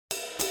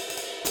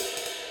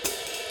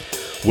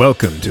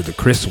Welcome to the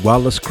Chris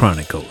Wallace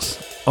Chronicles.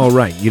 All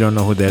right, you don't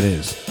know who that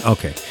is.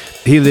 Okay.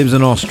 He lives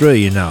in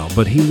Australia now,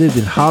 but he lived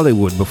in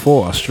Hollywood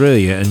before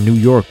Australia and New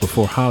York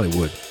before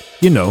Hollywood.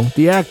 You know,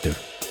 the actor,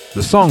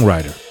 the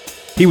songwriter.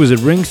 He was at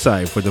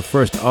ringside for the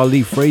first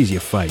Ali Frazier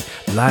fight,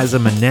 Liza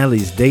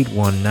Minnelli's date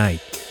one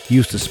night. He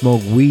used to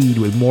smoke weed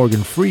with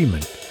Morgan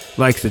Freeman.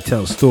 Likes to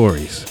tell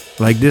stories,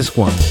 like this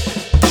one.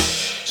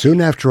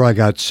 Soon after I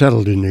got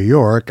settled in New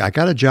York, I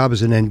got a job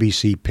as an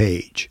NBC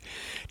page.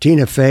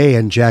 Tina Fey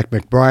and Jack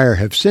McBrayer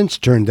have since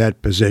turned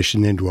that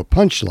position into a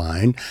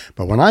punchline,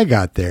 but when I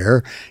got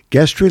there,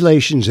 guest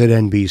relations at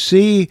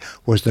NBC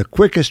was the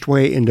quickest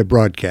way into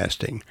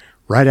broadcasting,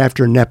 right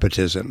after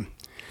nepotism.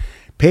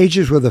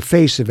 Pages were the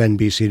face of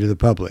NBC to the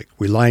public.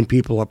 We lined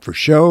people up for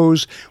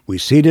shows, we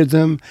seated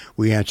them,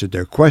 we answered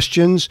their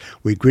questions,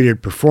 we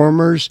greeted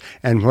performers,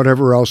 and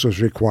whatever else was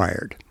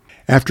required.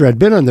 After I'd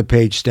been on the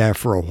page staff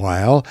for a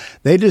while,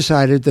 they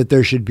decided that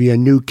there should be a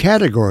new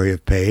category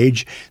of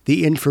page,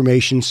 the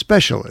information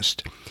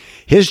specialist.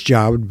 His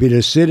job would be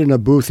to sit in a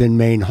booth in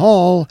Main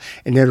Hall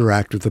and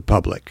interact with the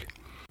public.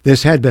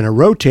 This had been a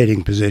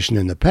rotating position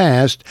in the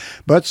past,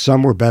 but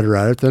some were better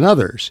at it than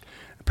others.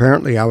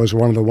 Apparently, I was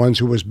one of the ones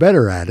who was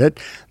better at it,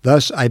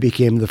 thus I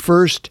became the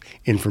first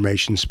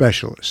information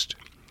specialist.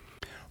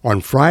 On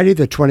Friday,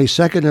 the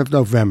 22nd of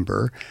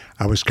November,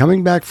 I was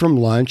coming back from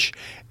lunch,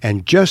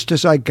 and just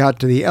as I got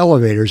to the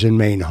elevators in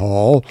Main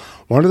Hall,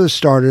 one of the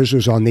starters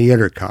was on the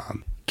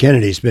intercom.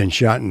 Kennedy's been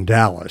shot in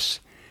Dallas.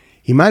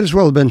 He might as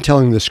well have been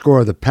telling the score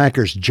of the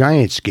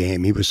Packers-Giants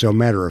game. He was so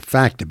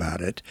matter-of-fact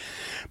about it.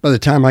 By the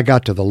time I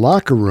got to the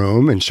locker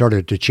room and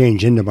started to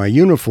change into my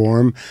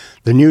uniform,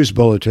 the news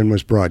bulletin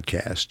was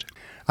broadcast.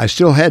 I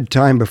still had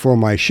time before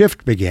my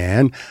shift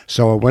began,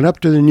 so I went up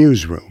to the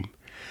newsroom.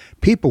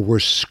 People were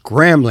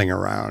scrambling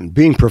around,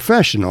 being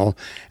professional,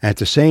 at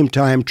the same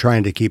time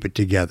trying to keep it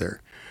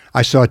together.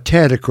 I saw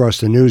Ted across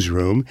the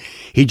newsroom.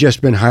 He'd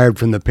just been hired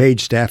from the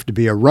page staff to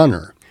be a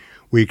runner.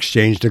 We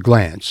exchanged a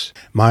glance.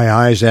 My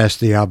eyes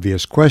asked the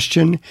obvious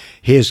question.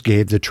 His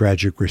gave the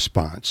tragic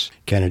response.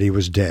 Kennedy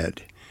was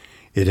dead.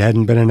 It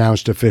hadn't been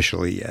announced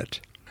officially yet.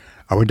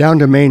 I went down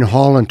to Main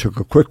Hall and took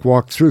a quick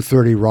walk through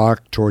 30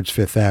 Rock towards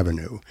Fifth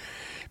Avenue.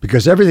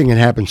 Because everything had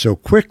happened so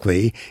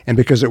quickly, and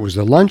because it was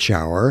the lunch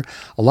hour,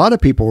 a lot of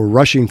people were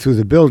rushing through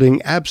the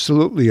building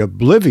absolutely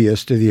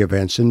oblivious to the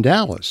events in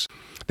Dallas.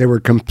 They were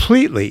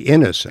completely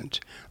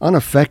innocent,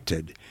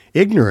 unaffected,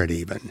 ignorant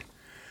even.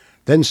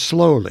 Then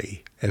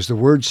slowly, as the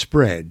word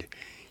spread,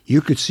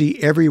 you could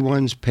see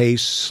everyone's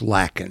pace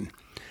slacken.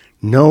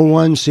 No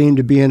one seemed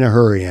to be in a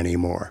hurry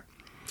anymore.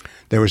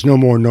 There was no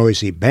more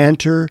noisy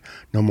banter,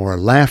 no more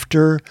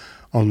laughter,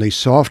 only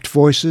soft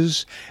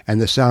voices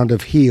and the sound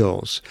of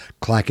heels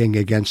clacking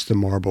against the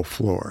marble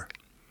floor.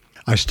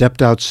 I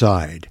stepped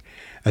outside.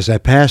 As I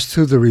passed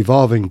through the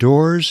revolving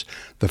doors,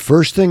 the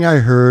first thing I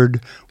heard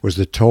was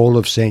the toll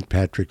of St.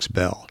 Patrick's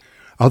Bell.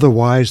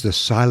 Otherwise, the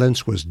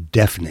silence was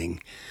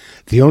deafening.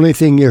 The only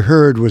thing you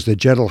heard was the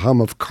gentle hum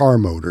of car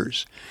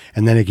motors,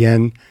 and then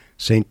again,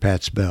 St.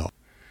 Pat's Bell.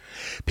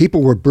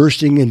 People were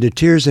bursting into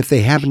tears if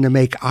they happened to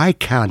make eye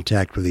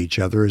contact with each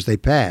other as they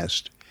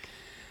passed.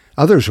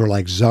 Others were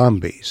like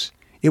zombies.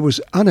 It was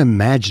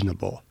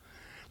unimaginable,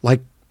 like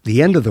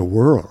the end of the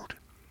world.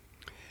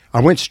 I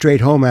went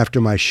straight home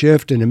after my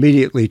shift and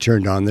immediately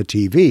turned on the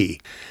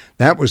TV.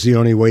 That was the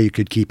only way you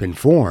could keep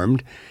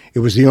informed. It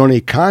was the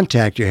only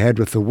contact you had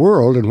with the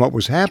world and what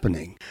was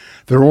happening.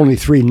 There were only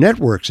 3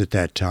 networks at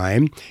that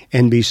time,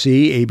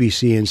 NBC,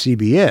 ABC, and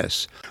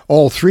CBS.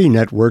 All 3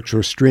 networks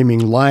were streaming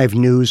live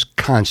news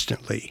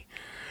constantly.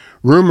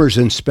 Rumors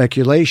and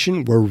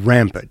speculation were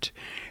rampant.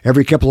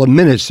 Every couple of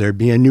minutes there'd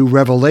be a new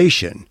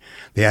revelation.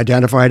 They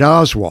identified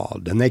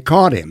Oswald, and they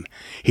caught him.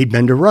 He'd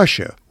been to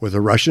Russia. Were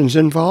the Russians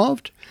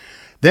involved?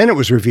 Then it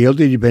was revealed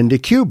that he'd been to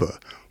Cuba.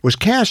 Was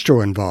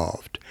Castro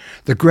involved?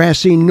 The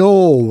grassy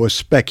knoll was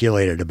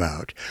speculated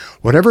about.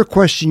 Whatever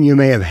question you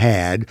may have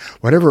had,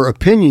 whatever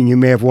opinion you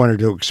may have wanted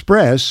to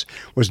express,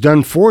 was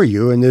done for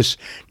you in this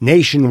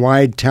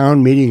nationwide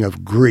town meeting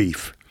of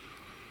grief.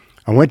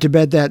 I went to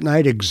bed that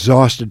night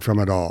exhausted from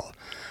it all,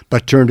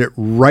 but turned it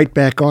right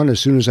back on as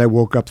soon as I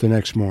woke up the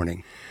next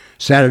morning.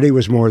 Saturday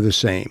was more of the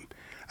same.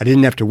 I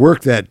didn't have to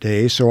work that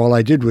day, so all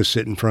I did was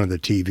sit in front of the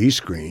TV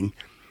screen.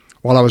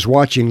 While I was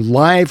watching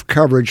live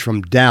coverage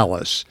from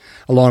Dallas,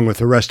 along with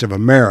the rest of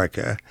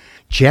America,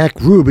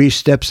 Jack Ruby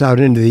steps out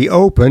into the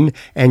open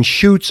and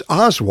shoots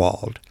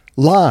Oswald,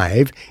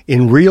 live,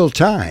 in real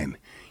time.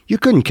 You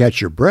couldn't catch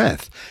your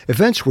breath.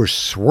 Events were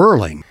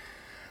swirling.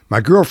 My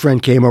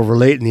girlfriend came over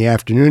late in the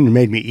afternoon and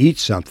made me eat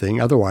something,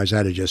 otherwise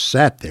I'd have just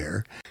sat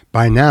there.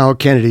 By now,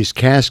 Kennedy's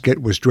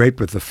casket was draped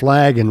with the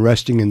flag and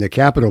resting in the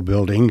Capitol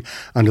building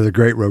under the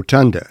Great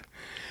Rotunda.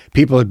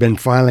 People had been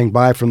filing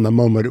by from the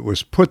moment it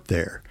was put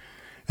there.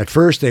 At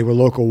first, they were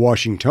local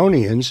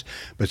Washingtonians,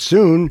 but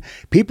soon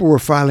people were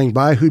filing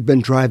by who'd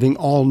been driving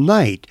all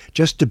night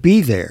just to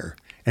be there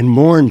and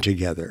mourn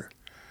together.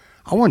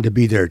 I wanted to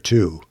be there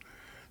too.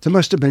 There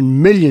must have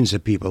been millions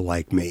of people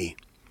like me.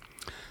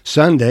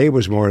 Sunday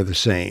was more of the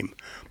same.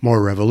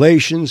 More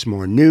revelations,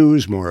 more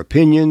news, more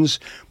opinions,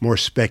 more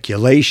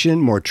speculation,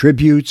 more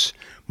tributes,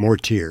 more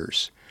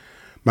tears.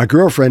 My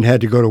girlfriend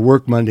had to go to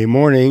work Monday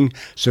morning,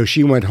 so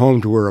she went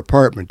home to her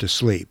apartment to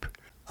sleep.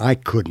 I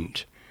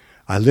couldn't.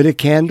 I lit a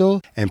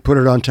candle and put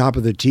it on top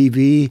of the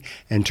TV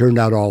and turned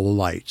out all the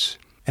lights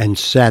and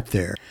sat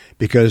there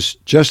because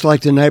just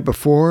like the night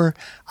before,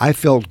 I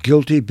felt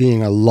guilty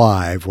being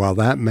alive while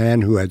that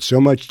man who had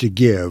so much to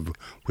give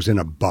was in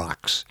a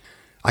box.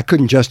 I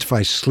couldn't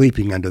justify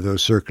sleeping under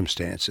those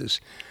circumstances.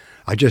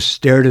 I just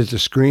stared at the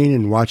screen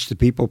and watched the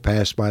people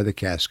pass by the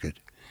casket.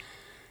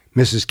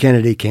 Mrs.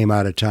 Kennedy came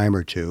out a time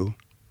or two.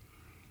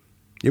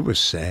 It was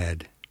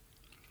sad.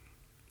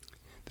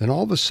 Then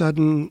all of a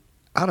sudden,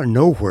 out of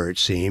nowhere it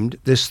seemed,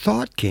 this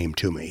thought came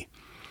to me.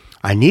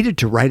 I needed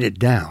to write it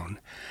down.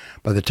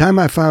 By the time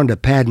I found a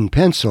pad and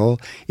pencil,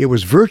 it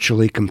was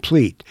virtually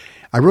complete.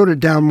 I wrote it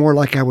down more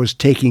like I was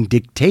taking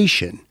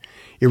dictation.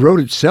 It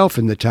wrote itself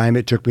in the time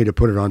it took me to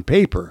put it on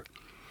paper.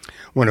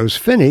 When it was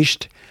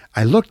finished,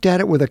 I looked at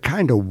it with a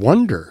kind of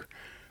wonder.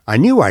 I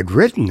knew I'd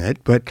written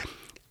it, but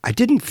I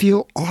didn't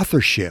feel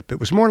authorship. It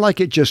was more like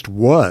it just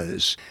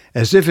was,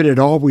 as if it had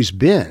always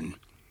been.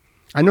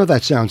 I know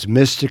that sounds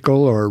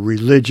mystical or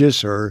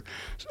religious or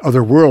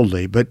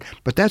otherworldly, but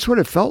that's what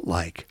it felt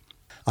like.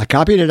 I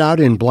copied it out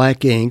in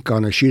black ink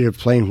on a sheet of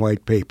plain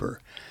white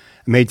paper.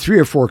 I made 3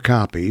 or 4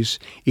 copies,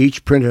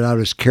 each printed out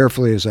as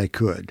carefully as I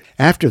could.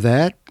 After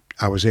that,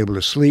 I was able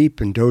to sleep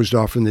and dozed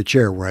off in the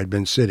chair where I'd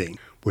been sitting,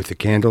 with the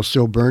candle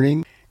still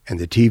burning and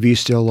the TV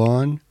still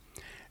on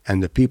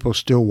and the people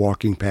still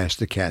walking past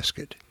the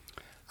casket.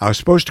 I was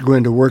supposed to go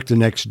into work the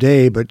next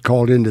day, but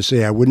called in to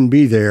say I wouldn't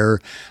be there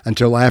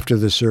until after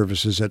the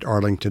services at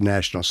Arlington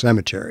National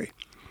Cemetery.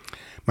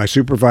 My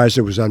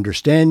supervisor was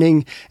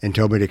understanding and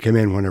told me to come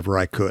in whenever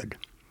I could.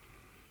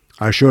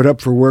 I showed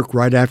up for work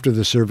right after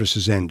the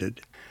services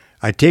ended.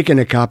 I'd taken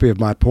a copy of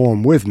my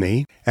poem with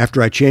me.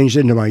 After I changed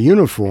into my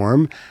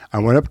uniform, I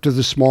went up to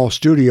the small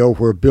studio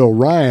where Bill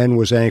Ryan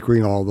was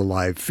anchoring all the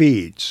live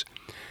feeds.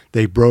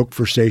 They broke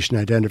for station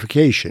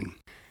identification.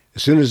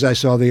 As soon as I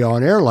saw the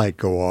on-air light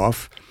go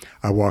off,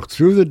 I walked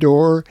through the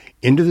door,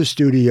 into the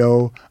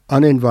studio,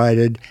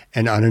 uninvited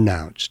and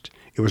unannounced.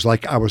 It was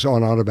like I was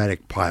on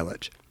automatic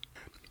pilot.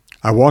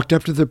 I walked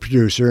up to the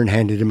producer and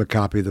handed him a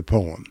copy of the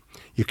poem.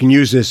 "You can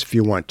use this if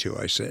you want to,"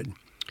 I said.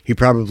 He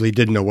probably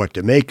didn't know what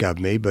to make of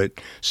me, but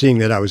seeing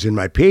that I was in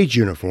my page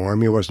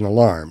uniform, he wasn't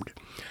alarmed.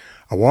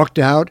 I walked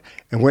out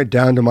and went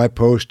down to my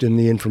post in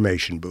the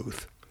information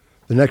booth.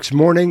 The next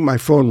morning, my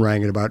phone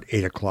rang at about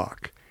 8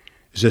 o'clock.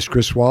 "Is this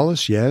Chris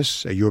Wallace?"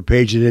 "Yes." "Are you a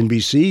page at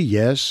NBC?"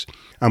 "Yes."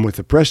 "I'm with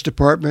the press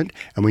department,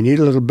 and we need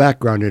a little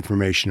background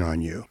information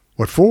on you."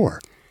 "What for?"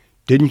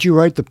 "Didn't you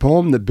write the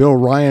poem that Bill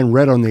Ryan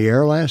read on the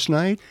air last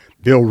night?"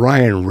 "Bill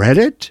Ryan read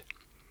it?"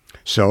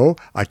 So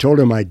I told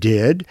him I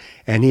did,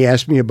 and he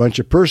asked me a bunch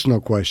of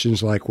personal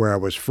questions like where I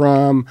was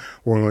from,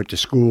 where I went to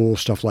school,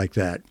 stuff like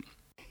that.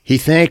 He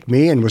thanked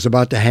me and was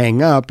about to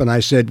hang up, and I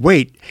said,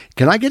 "Wait,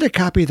 can I get a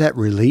copy of that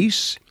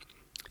release?"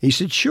 He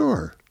said,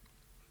 "Sure."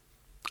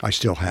 I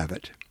still have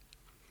it.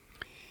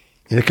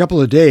 In a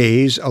couple of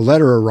days, a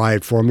letter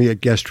arrived for me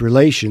at Guest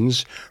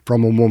Relations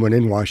from a woman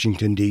in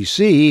Washington,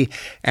 D.C.,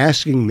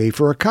 asking me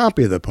for a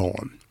copy of the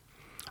poem.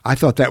 I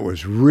thought that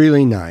was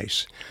really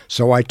nice,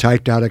 so I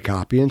typed out a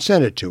copy and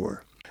sent it to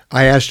her.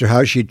 I asked her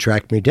how she'd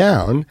tracked me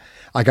down.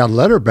 I got a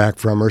letter back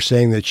from her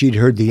saying that she'd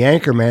heard the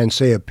anchorman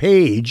say a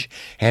page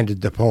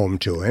handed the poem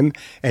to him,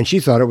 and she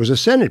thought it was a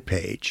Senate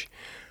page.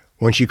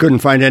 When she couldn't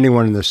find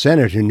anyone in the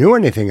Senate who knew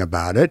anything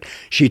about it,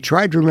 she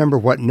tried to remember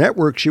what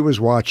network she was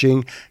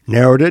watching,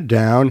 narrowed it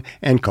down,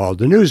 and called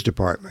the news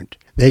department.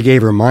 They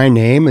gave her my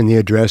name and the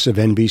address of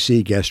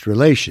NBC Guest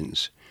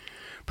Relations.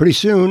 Pretty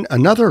soon,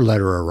 another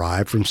letter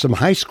arrived from some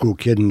high school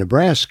kid in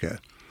Nebraska,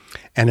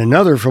 and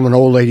another from an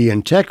old lady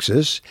in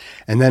Texas,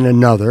 and then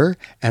another,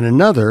 and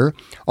another,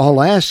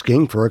 all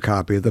asking for a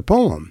copy of the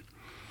poem.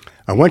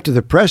 I went to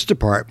the press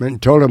department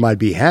and told them I'd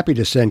be happy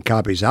to send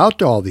copies out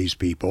to all these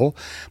people,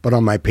 but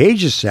on my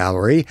page's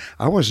salary,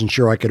 I wasn't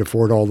sure I could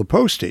afford all the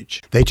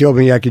postage. They told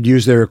me I could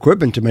use their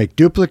equipment to make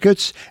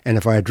duplicates, and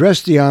if I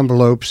addressed the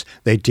envelopes,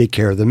 they'd take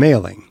care of the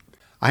mailing.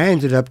 I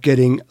ended up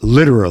getting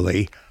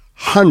literally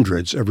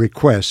hundreds of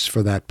requests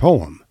for that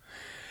poem.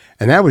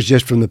 And that was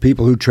just from the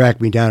people who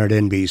tracked me down at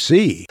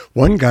NBC.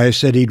 One guy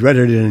said he'd read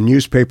it in a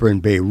newspaper in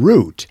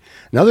Beirut.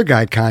 Another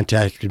guy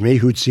contacted me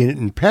who'd seen it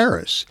in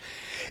Paris.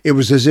 It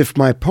was as if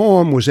my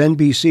poem was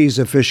NBC's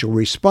official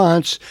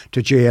response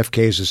to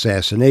JFK's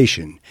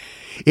assassination.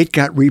 It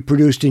got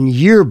reproduced in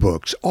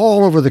yearbooks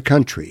all over the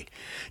country.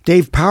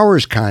 Dave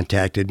Powers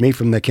contacted me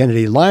from the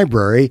Kennedy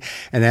Library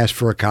and asked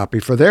for a copy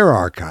for their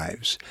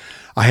archives.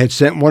 I had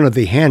sent one of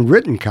the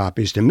handwritten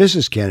copies to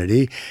Mrs.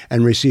 Kennedy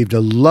and received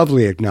a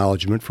lovely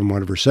acknowledgement from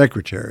one of her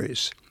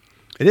secretaries.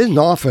 It isn't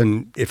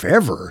often, if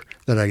ever,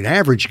 that an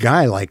average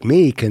guy like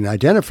me can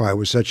identify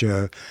with such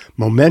a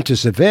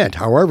momentous event,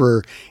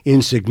 however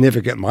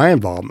insignificant my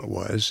involvement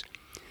was.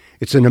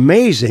 It's an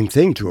amazing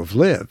thing to have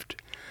lived.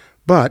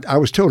 But I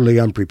was totally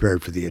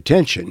unprepared for the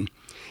attention.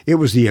 It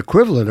was the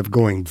equivalent of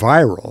going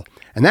viral,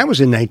 And that was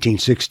in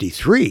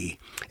 1963.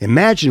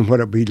 Imagine what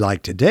it would be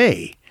like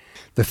today.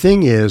 The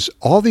thing is,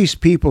 all these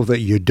people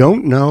that you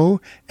don't know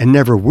and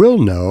never will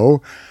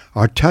know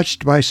are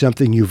touched by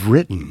something you've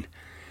written.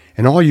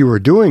 And all you were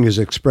doing is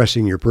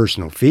expressing your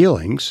personal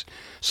feelings.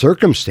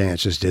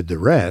 Circumstances did the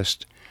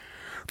rest.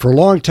 For a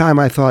long time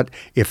I thought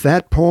if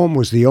that poem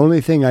was the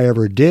only thing I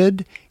ever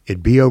did,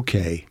 it'd be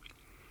okay.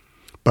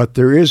 But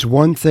there is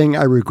one thing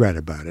I regret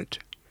about it.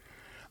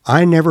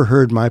 I never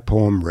heard my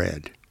poem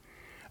read.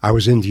 I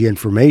was in the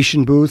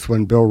information booth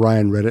when Bill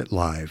Ryan read it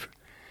live.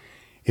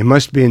 It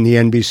must be in the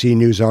NBC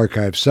News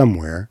archive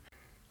somewhere.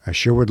 I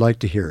sure would like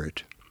to hear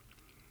it.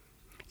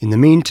 In the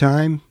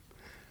meantime,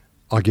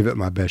 I'll give it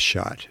my best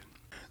shot.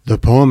 The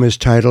poem is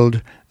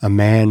titled, A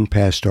Man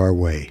Passed Our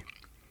Way.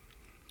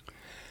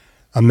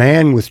 A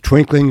man with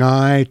twinkling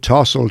eye,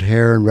 tousled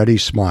hair, and ready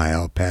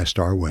smile passed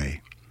our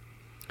way.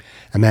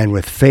 A man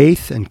with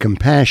faith and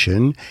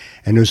compassion,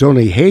 and whose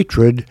only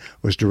hatred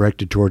was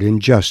directed toward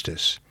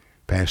injustice,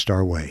 passed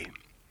our way.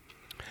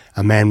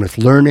 A man with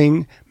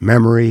learning,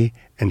 memory,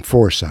 and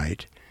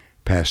foresight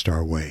passed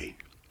our way.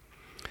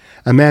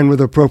 A man with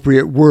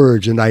appropriate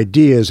words and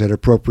ideas at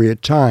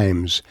appropriate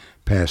times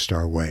passed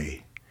our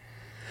way.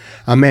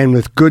 A man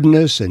with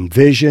goodness and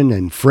vision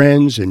and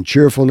friends and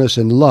cheerfulness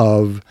and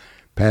love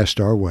passed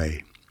our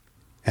way.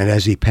 And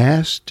as he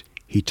passed,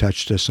 he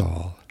touched us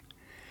all.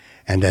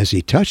 And as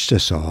he touched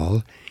us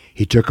all,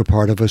 he took a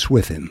part of us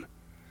with him,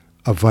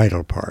 a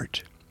vital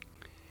part.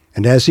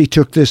 And as he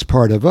took this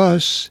part of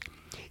us,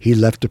 he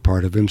left a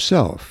part of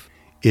himself.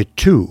 It,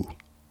 too,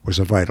 was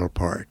a vital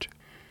part.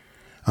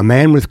 A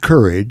man with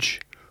courage,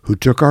 who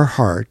took our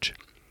heart,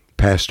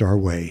 passed our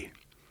way.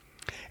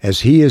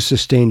 As he is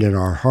sustained in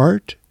our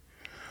heart,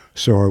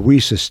 so are we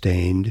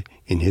sustained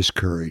in his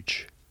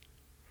courage.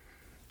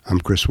 I'm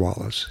Chris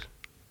Wallace.